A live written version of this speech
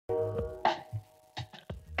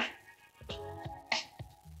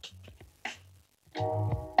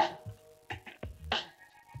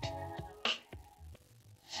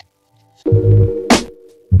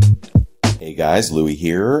Guys, Louie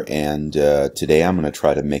here, and today I'm going to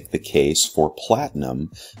try to make the case for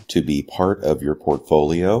platinum to be part of your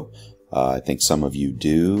portfolio. I think some of you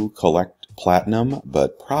do collect platinum,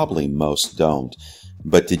 but probably most don't.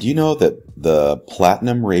 But did you know that the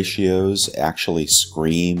platinum ratios actually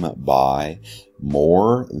scream by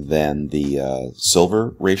more than the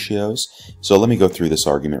silver ratios? So let me go through this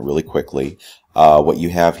argument really quickly. What you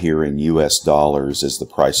have here in US dollars is the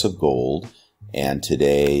price of gold. And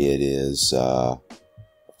today it is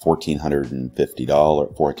 $1,450,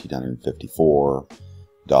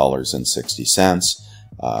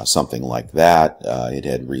 $1,454.60, something like that. It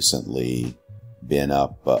had recently been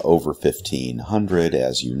up over $1,500,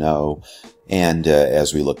 as you know, and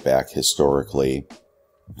as we look back historically,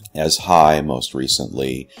 as high most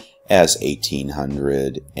recently as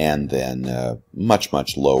 1800, and then much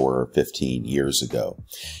lower 15 years ago.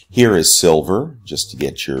 Here is silver, just to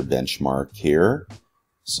get your benchmark here,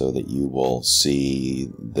 so that you will see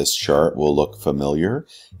this chart will look familiar.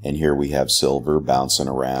 And here we have silver bouncing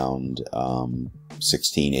around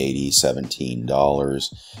 $16.80, $17,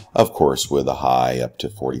 of course, with a high up to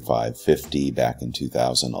 $45.50 back in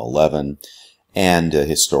 2011. And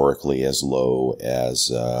historically as low as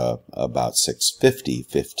about $6.50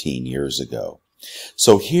 15 years ago.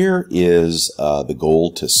 So here is the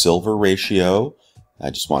gold to silver ratio.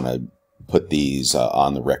 I just want to put these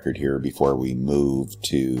on the record here before we move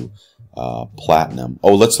to platinum.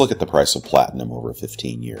 Oh, let's look at the price of platinum over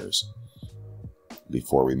 15 years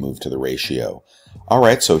before we move to the ratio. All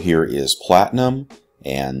right, so here is platinum.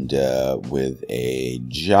 And with a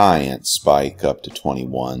giant spike up to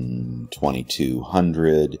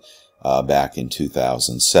 2200 back in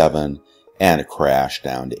 2007, and a crash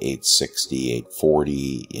down to 860,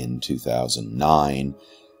 840 in 2009.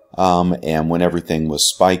 And when everything was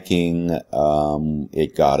spiking,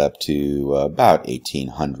 it got up to about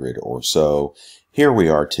 1800 or so. Here we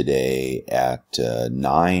are today at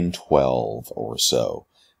 912 or so.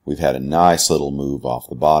 We've had a nice little move off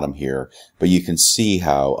the bottom here, but you can see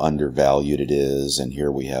how undervalued it is, and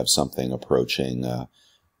here we have something approaching a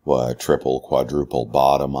triple, quadruple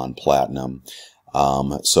bottom on platinum.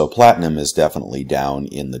 So platinum is definitely down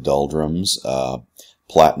in the doldrums.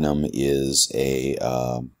 Platinum is an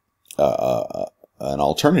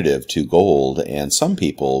alternative to gold, and some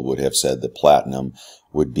people would have said that platinum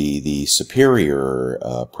would be the superior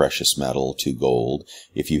precious metal to gold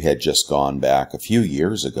if you had just gone back a few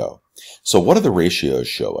years ago. So what do the ratios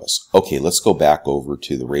show us? Okay, let's go back over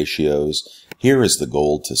to the ratios. Here is the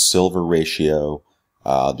gold to silver ratio.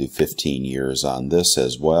 I'll do 15 years on this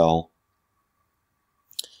as well.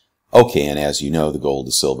 Okay, and as you know, the gold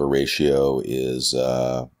to silver ratio is,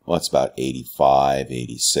 well, it's about 85,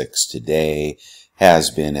 86 today.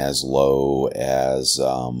 Has been as low as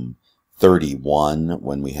 31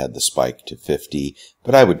 when we had the spike to 50,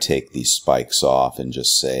 but I would take these spikes off and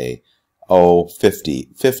just say, oh,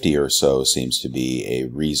 50 or so seems to be a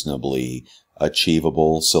reasonably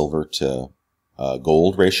achievable silver to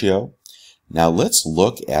gold ratio. Now let's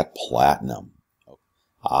look at platinum.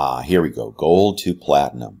 Here we go, gold to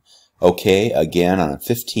platinum. Okay, again on a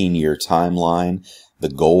 15-year timeline, the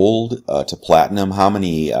gold to platinum, how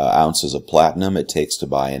many ounces of platinum it takes to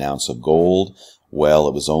buy an ounce of gold? Well,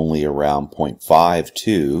 it was only around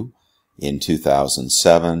 0.52 in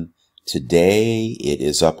 2007. Today, it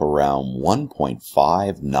is up around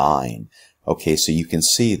 1.59. Okay, so you can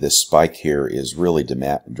see the spike here is really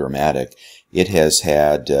dramatic. It has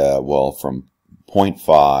had, well, from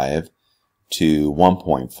 0.5 to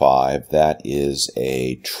 1.5. That is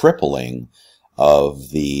a tripling of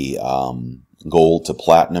the gold to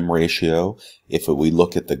platinum ratio. If we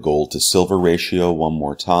look at the gold to silver ratio one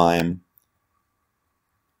more time,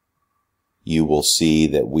 you will see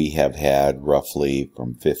that we have had roughly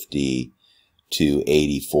from 50 to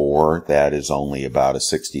 84. That is only about a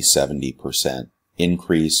 60–70%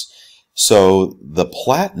 increase. So the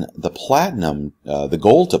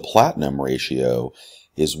gold to platinum ratio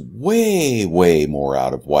is way more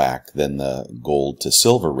out of whack than the gold to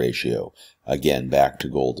silver ratio. Again, back to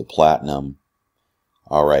gold to platinum.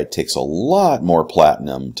 All right, it takes a lot more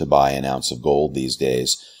platinum to buy an ounce of gold these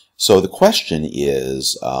days. So the question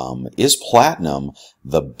is platinum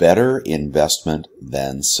the better investment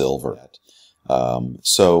than silver?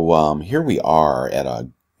 Here we are at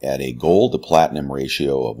a gold to platinum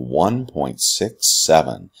ratio of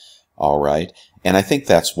 1.67. All right, and I think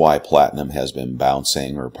that's why platinum has been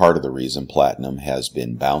bouncing, or part of the reason platinum has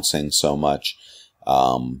been bouncing so much.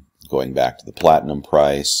 Going back to the platinum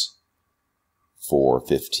price for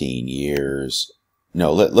 15 years.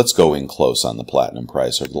 No, let's go in close on the platinum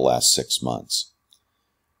price over the last 6 months.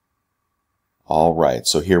 All right,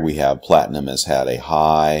 so here we have platinum has had a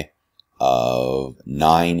high of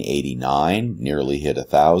 989, nearly hit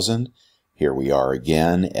 1,000. Here we are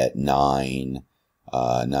again at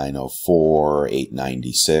 904,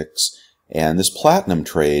 896. And this platinum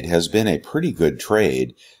trade has been a pretty good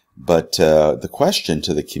trade, but the question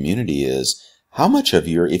to the community is, how much of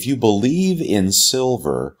if you believe in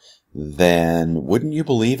silver, then wouldn't you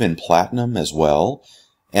believe in platinum as well?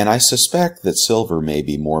 And I suspect that silver may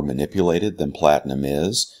be more manipulated than platinum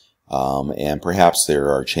is, and perhaps there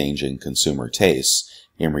are changing consumer tastes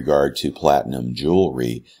in regard to platinum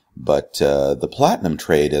jewelry. But the platinum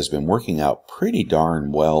trade has been working out pretty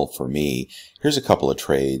darn well for me. Here's a couple of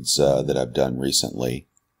trades that I've done recently.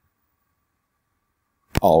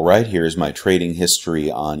 All right, here's my trading history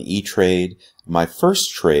on E-Trade. My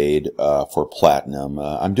first trade for platinum,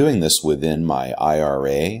 I'm doing this within my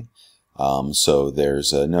IRA. So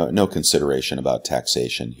there's no consideration about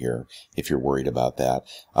taxation here if you're worried about that.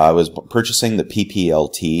 I was purchasing the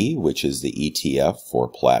PPLT, which is the ETF for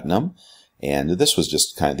platinum. And this was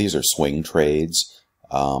just these are swing trades,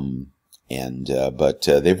 but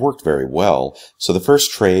they've worked very well. So the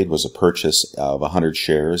first trade was a purchase of 100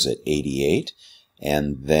 shares at 88,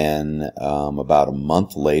 and then about a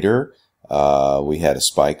month later, we had a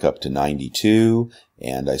spike up to 92,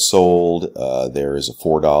 and I sold. There is a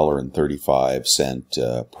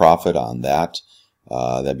 $4.35 profit on that.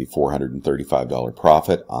 That'd be $435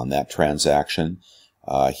 profit on that transaction.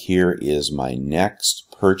 Here is my next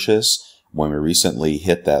purchase. When we recently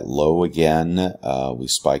hit that low again, we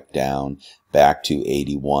spiked down back to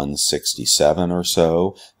 81.67 or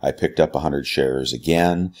so. I picked up 100 shares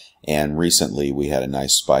again, and recently we had a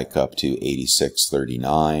nice spike up to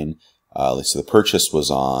 86.39. So the purchase was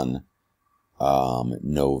on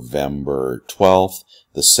November 12th.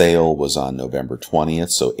 The sale was on November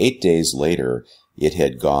 20th. So 8 days later, it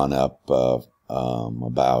had gone up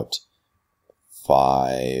about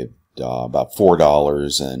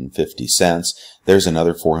 $4.50. There's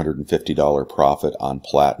another $450 profit on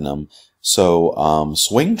platinum. So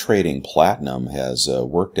swing trading platinum has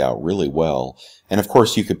worked out really well. And of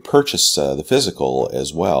course, you could purchase the physical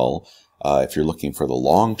as well if you're looking for the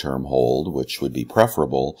long-term hold, which would be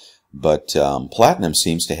preferable. But platinum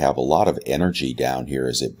seems to have a lot of energy down here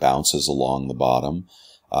as it bounces along the bottom.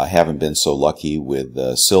 I haven't been so lucky with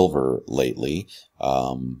silver lately,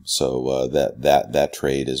 so that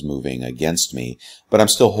trade is moving against me. But I'm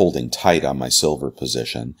still holding tight on my silver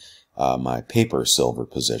position, my paper silver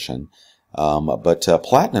position. But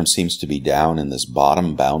platinum seems to be down in this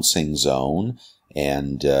bottom bouncing zone,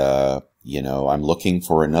 and I'm looking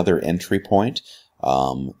for another entry point.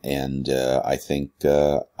 I think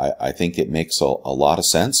it makes a lot of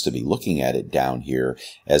sense to be looking at it down here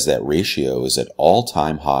as that ratio is at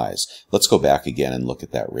all-time highs. Let's go back again and look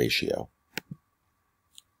at that ratio.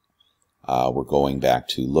 We're going back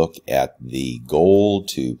to look at the gold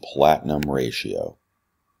to platinum ratio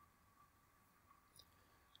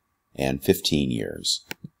and 15 years.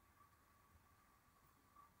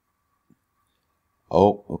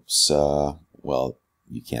 Oh, oops, well,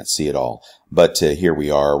 you can't see it all. But here we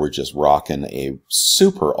are. We're just rocking a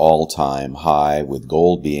super all-time high with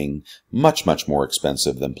gold being much, much more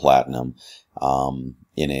expensive than platinum on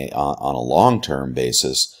a long-term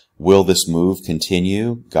basis. Will this move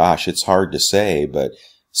continue? Gosh, it's hard to say, but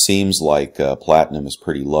seems like platinum is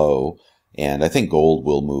pretty low. And I think gold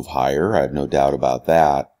will move higher. I have no doubt about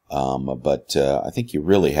that. But I think you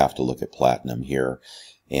really have to look at platinum here.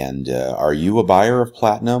 And are you a buyer of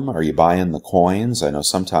platinum? Are you buying the coins? I know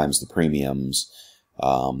sometimes the premiums,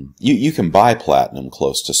 you can buy platinum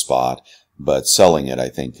close to spot, but selling it I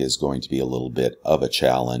think is going to be a little bit of a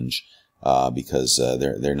challenge because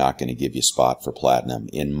they're not going to give you spot for platinum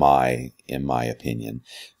in my opinion.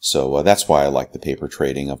 So that's why I like the paper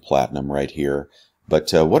trading of platinum right here.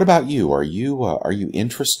 But what about you? Are you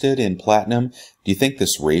interested in platinum? Do you think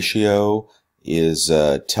this ratio is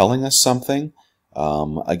telling us something?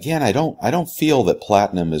 Again, I don't feel that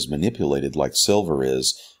platinum is manipulated like silver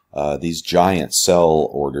is. These giant sell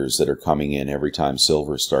orders that are coming in every time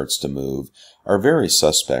silver starts to move are very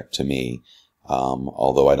suspect to me.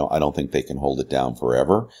 Although I don't think they can hold it down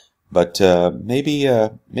forever. But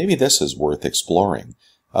maybe this is worth exploring.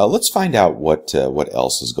 Let's find out what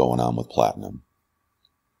else is going on with platinum.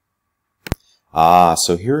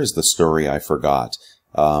 So here is the story I forgot.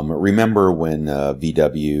 Remember when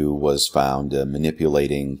VW was found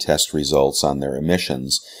manipulating test results on their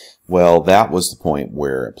emissions? Well, that was the point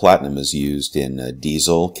where platinum is used in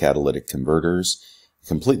diesel catalytic converters.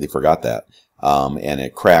 Completely forgot that. And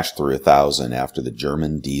it crashed through 1,000 after the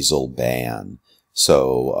German diesel ban.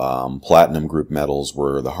 So platinum group metals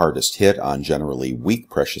were the hardest hit on generally weak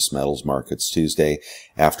precious metals markets Tuesday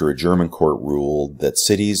after a German court ruled that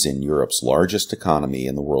cities in Europe's largest economy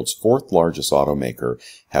and the world's fourth largest automaker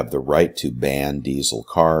have the right to ban diesel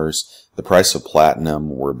cars. The price of platinum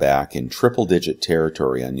were back in triple-digit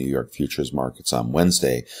territory on New York futures markets on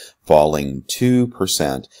Wednesday, falling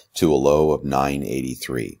 2% to a low of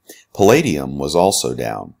 $9.83. Palladium was also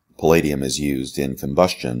down. Palladium is used in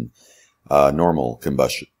normal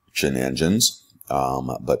combustion engines,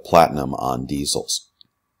 but platinum on diesels.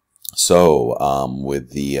 So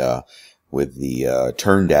with the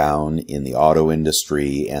turn down in the auto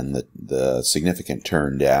industry and the significant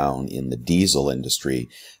turn down in the diesel industry,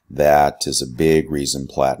 that is a big reason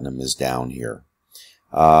platinum is down here.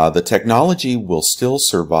 The technology will still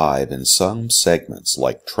survive in some segments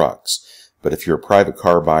like trucks, but if you're a private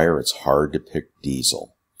car buyer, it's hard to pick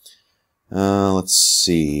diesel. Let's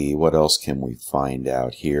see, what else can we find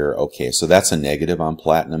out here? Okay, so that's a negative on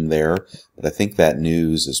platinum there, but I think that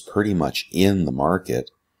news is pretty much in the market.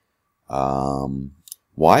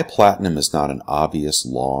 Why platinum is not an obvious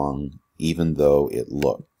long, even though it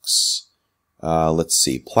looks. Let's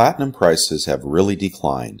see, platinum prices have really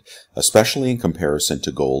declined, especially in comparison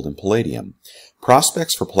to gold and palladium.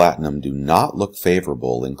 Prospects for platinum do not look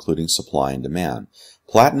favorable, including supply and demand.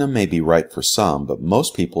 Platinum may be right for some, but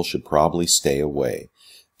most people should probably stay away.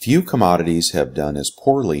 Few commodities have done as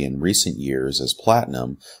poorly in recent years as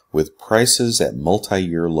platinum, with prices at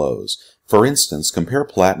multi-year lows. For instance, compare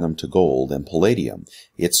platinum to gold and palladium,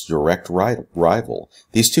 its direct rival.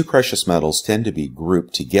 These two precious metals tend to be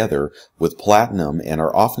grouped together with platinum and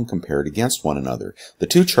are often compared against one another. The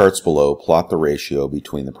two charts below plot the ratio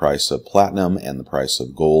between the price of platinum and the price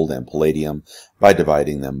of gold and palladium by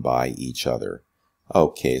dividing them by each other.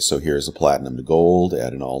 Okay, so here's the platinum to gold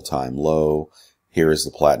at an all-time low. Here is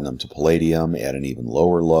the platinum to palladium at an even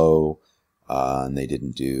lower low. And they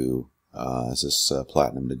didn't do, is this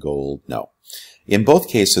platinum to gold? No. In both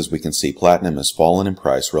cases, we can see platinum has fallen in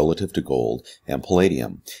price relative to gold and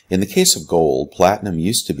palladium. In the case of gold, platinum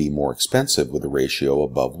used to be more expensive with a ratio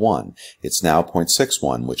above 1. It's now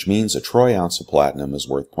 0.61, which means a troy ounce of platinum is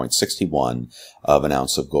worth 0.61 of an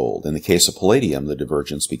ounce of gold. In the case of palladium, the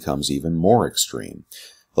divergence becomes even more extreme.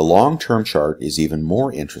 The long-term chart is even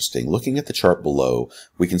more interesting. Looking at the chart below,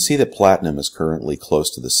 we can see that platinum is currently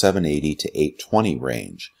close to the 780 to 820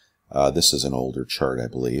 range. This is an older chart, I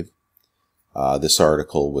believe. This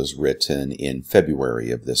article was written in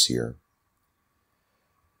February of this year.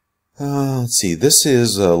 Let's see, this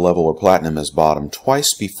is a level where platinum has bottomed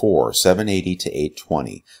twice before, 780 to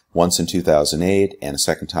 820, once in 2008 and a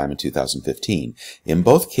second time in 2015. In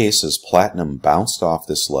both cases, platinum bounced off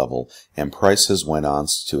this level and prices went on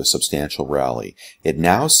to a substantial rally. It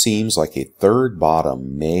now seems like a third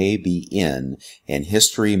bottom may be in and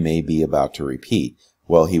history may be about to repeat.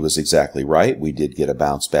 Well, he was exactly right. We did get a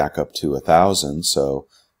bounce back up to 1,000, so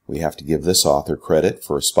we have to give this author credit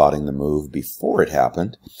for spotting the move before it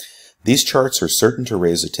happened. These charts are certain to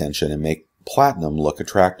raise attention and make platinum look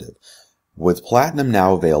attractive. With platinum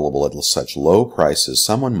now available at such low prices,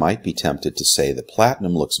 someone might be tempted to say that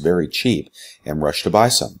platinum looks very cheap and rush to buy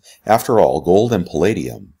some. After all, gold and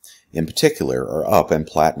palladium, in particular, are up and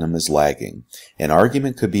platinum is lagging. An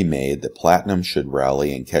argument could be made that platinum should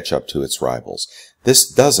rally and catch up to its rivals. This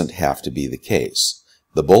doesn't have to be the case.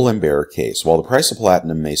 The bull and bear case. While the price of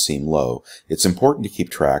platinum may seem low, it's important to keep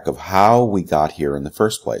track of how we got here in the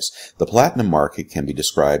first place. The platinum market can be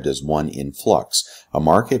described as one in flux, a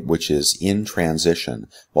market which is in transition.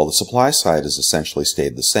 While the supply side has essentially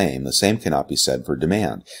stayed the same cannot be said for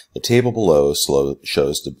demand. The table below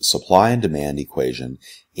shows the supply and demand equation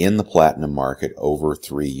in the platinum market over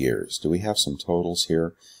 3 years. Do we have some totals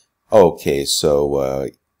here? Okay, so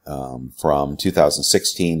from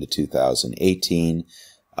 2016 to 2018,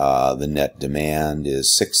 the net demand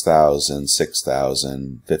is 6,000,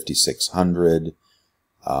 6,000, 5,600.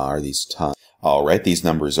 Are these tons? All right, these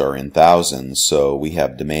numbers are in thousands. So we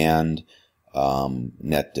have demand,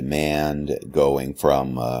 net demand going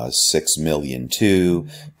from 6,000,002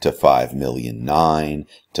 to 5,000,009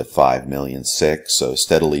 to 5,000,006. So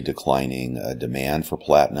steadily declining demand for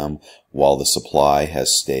platinum, while the supply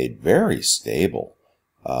has stayed very stable.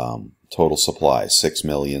 Total supply, 6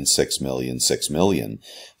 million, 6 million, 6 million.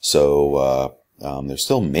 So they're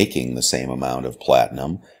still making the same amount of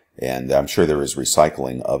platinum, and I'm sure there is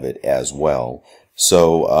recycling of it as well.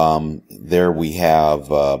 So there we have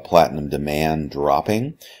platinum demand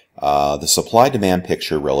dropping. The supply-demand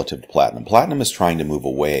picture relative to platinum. Platinum is trying to move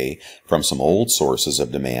away from some old sources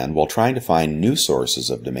of demand while trying to find new sources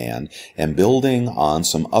of demand and building on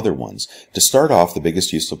some other ones. To start off, the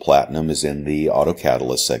biggest use of platinum is in the auto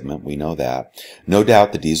catalyst segment. We know that. No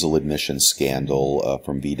doubt the diesel emissions scandal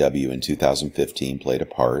from VW in 2015 played a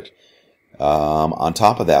part. On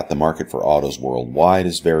top of that, the market for autos worldwide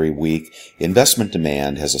is very weak. Investment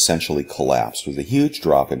demand has essentially collapsed with a huge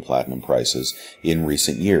drop in platinum prices in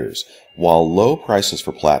recent years. While low prices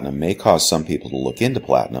for platinum may cause some people to look into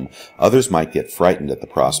platinum, others might get frightened at the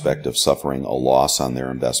prospect of suffering a loss on their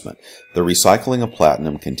investment. The recycling of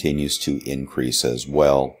platinum continues to increase as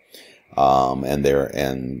well.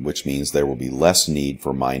 Which means there will be less need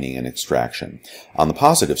for mining and extraction. On the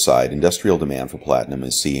positive side, industrial demand for platinum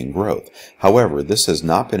is seeing growth. However, this has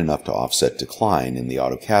not been enough to offset decline in the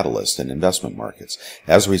auto catalyst and investment markets.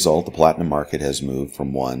 As a result, the platinum market has moved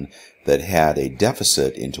from one that had a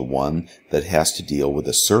deficit into one that has to deal with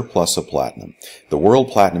a surplus of platinum. The World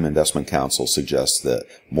Platinum Investment Council suggests that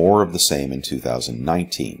more of the same in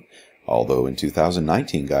 2019. Although in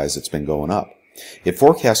 2019, guys, it's been going up. It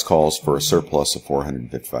forecast calls for a surplus of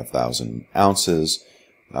 455,000 ounces.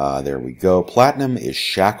 There we go. Platinum is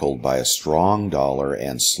shackled by a strong dollar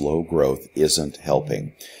and slow growth isn't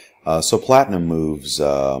helping. So platinum moves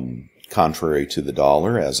contrary to the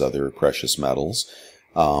dollar as other precious metals.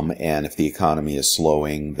 And if the economy is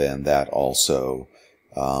slowing, then that also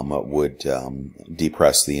would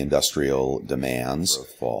depress the industrial demands.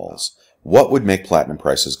 Growth falls. What would make platinum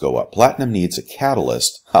prices go up? Platinum needs a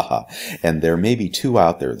catalyst, and there may be two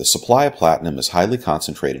out there. The supply of platinum is highly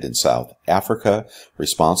concentrated in South Africa,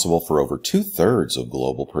 responsible for over 2/3 of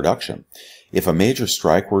global production. If a major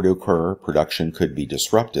strike were to occur, production could be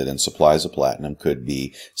disrupted and supplies of platinum could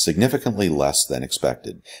be significantly less than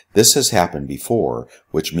expected. This has happened before,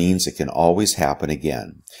 which means it can always happen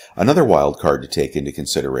again. Another wild card to take into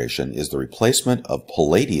consideration is the replacement of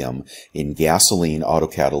palladium in gasoline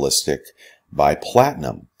autocatalytic by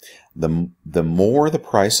platinum. The more the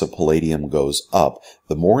price of palladium goes up,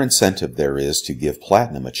 the more incentive there is to give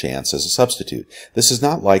platinum a chance as a substitute. This is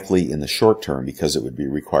not likely in the short term because it would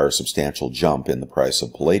require a substantial jump in the price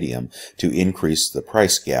of palladium to increase the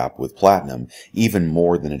price gap with platinum even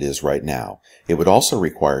more than it is right now. It would also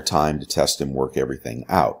require time to test and work everything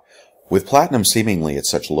out. With platinum seemingly at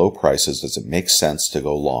such low prices, does it make sense to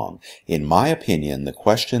go long? In my opinion, the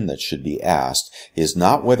question that should be asked is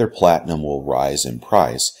not whether platinum will rise in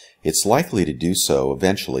price. It's likely to do so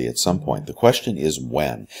eventually at some point. The question is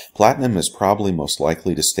when. Platinum is probably most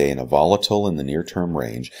likely to stay in a volatile in the near-term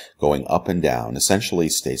range, going up and down, essentially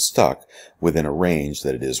stay stuck within a range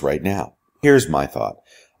that it is right now. Here's my thought.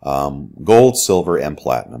 Gold, silver, and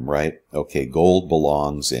platinum, right? Okay, gold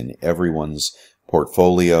belongs in everyone's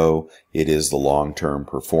portfolio. It is the long-term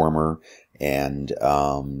performer, and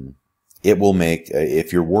it will make,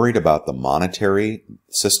 if you're worried about the monetary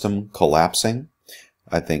system collapsing,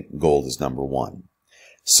 I think gold is number one.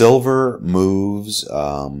 Silver moves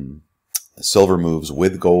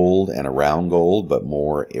with gold and around gold, but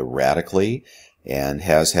more erratically, and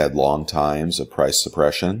has had long times of price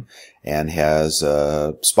suppression, and has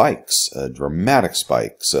spikes, dramatic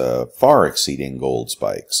spikes, far exceeding gold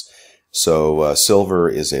spikes. So silver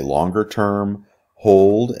is a longer term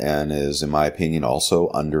hold and is, in my opinion, also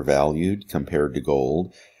undervalued compared to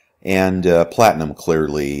gold. And platinum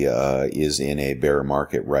clearly is in a bear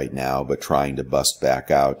market right now, but trying to bust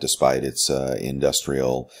back out despite its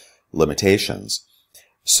industrial limitations.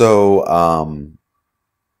 So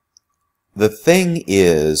the thing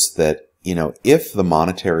is that, you know, if the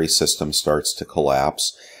monetary system starts to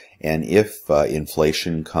collapse and if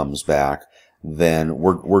inflation comes back, then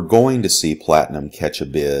we're going to see platinum catch a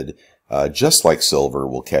bid, just like silver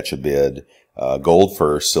will catch a bid. Gold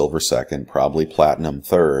first, silver second, probably platinum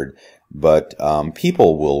third. But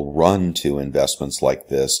people will run to investments like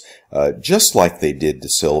this, just like they did to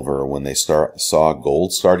silver when they saw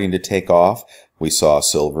gold starting to take off. We saw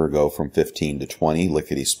silver go from 15 to 20,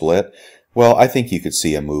 lickety split. Well, I think you could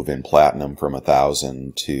see a move in platinum from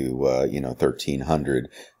 1,000 to 1,300,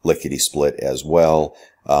 lickety split as well.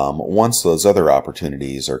 Once those other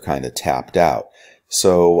opportunities are kind of tapped out.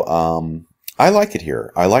 So I like it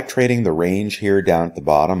here. I like trading the range here down at the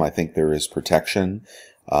bottom. I think there is protection,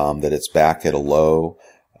 that it's back at a low,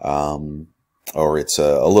 or it's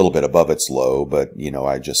a little bit above its low, but, you know,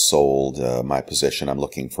 I just sold my position. I'm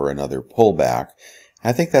looking for another pullback.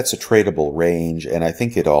 I think that's a tradable range, and I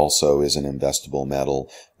think it also is an investable metal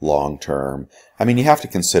long term. I mean, you have to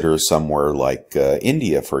consider somewhere like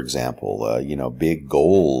India, for example, big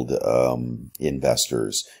gold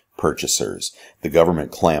investors purchasers. The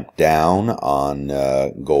government clamped down on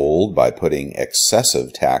gold by putting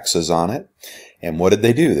excessive taxes on it. And what did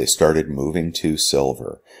they do? They started moving to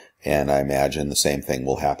silver. And I imagine the same thing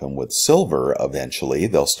will happen with silver eventually.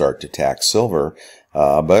 They'll start to tax silver.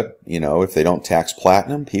 But, you know, if they don't tax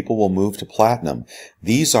platinum, people will move to platinum.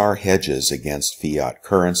 These are hedges against fiat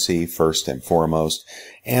currency, first and foremost,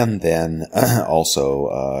 and then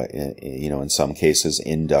also, you know, in some cases,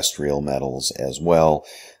 industrial metals as well.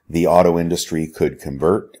 The auto industry could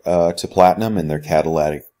convert to platinum in their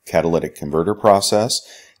catalytic converter process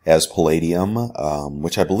as palladium,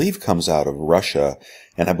 which I believe comes out of Russia.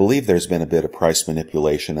 And I believe there's been a bit of price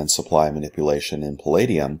manipulation and supply manipulation in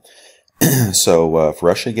palladium. So if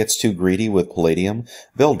Russia gets too greedy with palladium,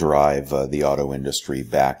 they'll drive the auto industry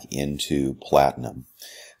back into platinum.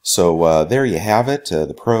 So there you have it,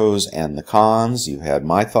 the pros and the cons. You've had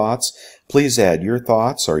my thoughts. Please add your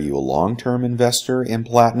thoughts. Are you a long-term investor in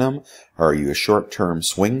platinum? Are you a short-term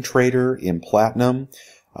swing trader in platinum?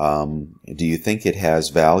 Do you think it has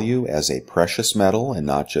value as a precious metal and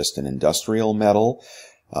not just an industrial metal?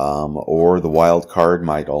 Or the wild card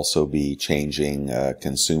might also be changing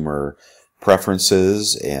consumer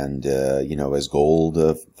preferences, and you know, as gold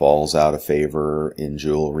falls out of favor in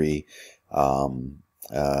jewelry,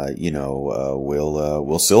 you know,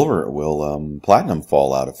 will platinum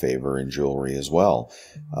fall out of favor in jewelry as well?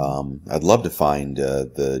 I'd love to find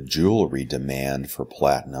the jewelry demand for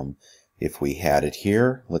platinum if we had it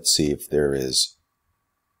here. Let's see if there is.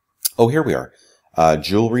 Oh, here we are.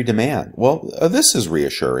 Jewelry demand. Well, this is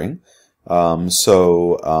reassuring.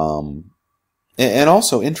 And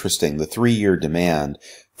also interesting, the 3-year demand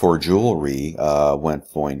for jewelry went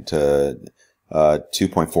from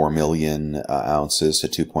 2.4 million ounces to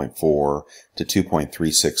 2.4 to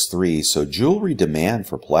 2.363. So jewelry demand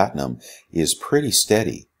for platinum is pretty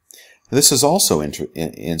steady. This is also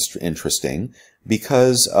interesting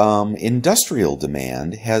because industrial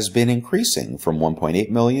demand has been increasing from 1.8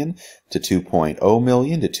 million to 2.0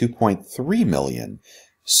 million to 2.3 million.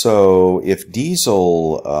 So if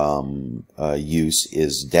diesel use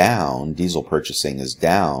is down, diesel purchasing is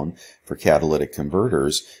down for catalytic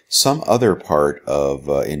converters, some other part of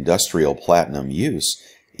industrial platinum use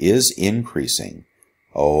is increasing.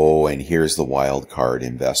 Oh, and here's the wild card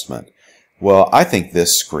investment. Well, I think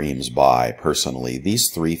this screams buy, personally. These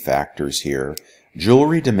 3 factors here: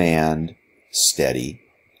 jewelry demand, steady;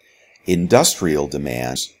 industrial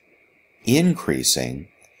demand, increasing;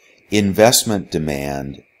 investment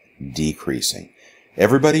demand, decreasing.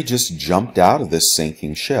 Everybody just jumped out of this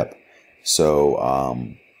sinking ship. So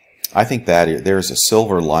I think that there's a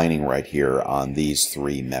silver lining right here on these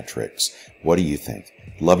 3 metrics. What do you think?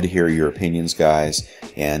 Love to hear your opinions, guys.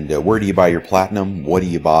 And where do you buy your platinum? What do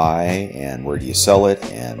you buy? And where do you sell it?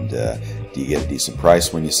 And do you get a decent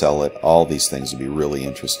price when you sell it? All these things would be really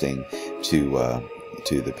interesting to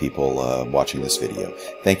the people watching this video.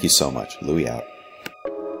 Thank you so much. Louis out.